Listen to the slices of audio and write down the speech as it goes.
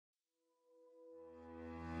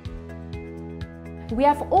We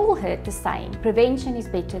have all heard the saying, prevention is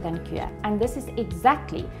better than cure, and this is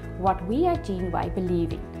exactly what we at GENEWAY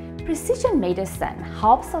believe in. Precision medicine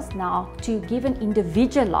helps us now to give an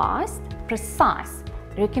individualized, precise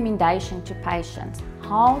recommendation to patients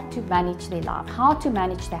how to manage their life, how to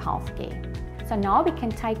manage their healthcare. So now we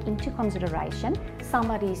can take into consideration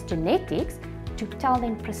somebody's genetics to tell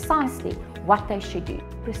them precisely what they should do.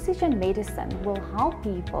 Precision medicine will help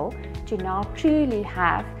people to now truly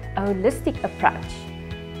have a holistic approach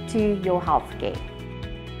to your healthcare.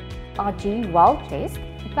 Our GeneWell test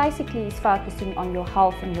basically is focusing on your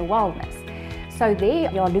health and your wellness. So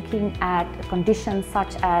there you're looking at conditions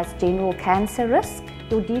such as general cancer risk,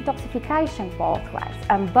 your detoxification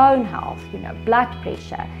pathways, bone health, blood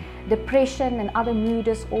pressure, depression and other mood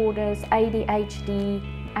disorders, ADHD,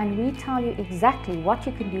 and we tell you exactly what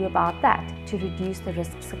you can do about that to reduce the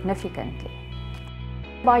risk significantly.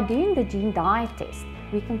 By doing the gene diet test,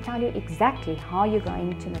 we can tell you exactly how you're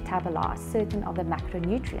going to metabolize certain of the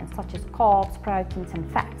macronutrients such as carbs, proteins and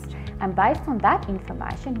fats. And based on that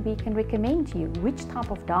information, we can recommend to you which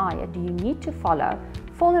type of diet do you need to follow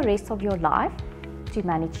for the rest of your life to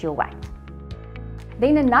manage your weight.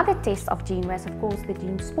 Then another test of GeneWay is of course the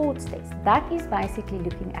Gene Sports test. That is basically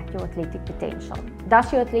looking at your athletic potential.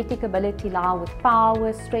 Does your athletic ability lie with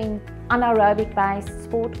power, strength, anaerobic based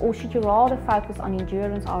sport, or should you rather focus on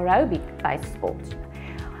endurance aerobic based sports?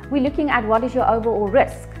 We're looking at what is your overall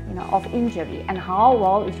risk of injury and how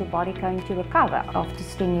well is your body going to recover after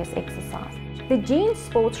strenuous exercise. The Gene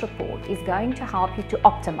Sports report is going to help you to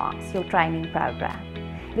optimize your training program.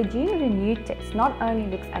 The Gene Renew test not only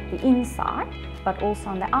looks at the inside, but also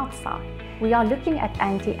on the outside. We are looking at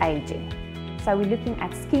anti-aging. So we're looking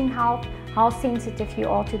at skin health, how sensitive you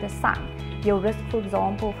are to the sun, your risk, for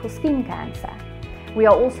example, for skin cancer. We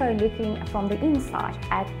are also looking from the inside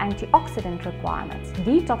at antioxidant requirements,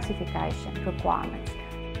 detoxification requirements.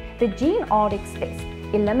 The Gene RX test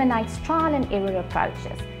eliminates trial and error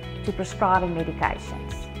approaches to prescribing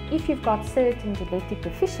medications. If you've got certain genetic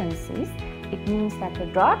deficiencies, it means that the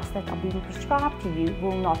drugs that are being prescribed to you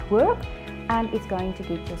will not work and it's going to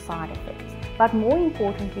get your side effects. But more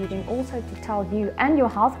importantly, then also to tell you and your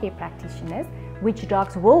healthcare practitioners which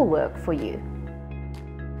drugs will work for you.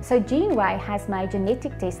 So GeneWay has made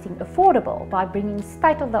genetic testing affordable by bringing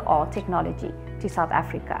state-of-the-art technology to South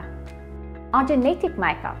Africa. Our genetic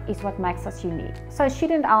makeup is what makes us unique. So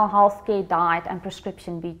shouldn't our healthcare diet and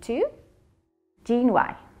prescription be too?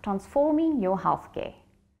 GeneWay, transforming your healthcare.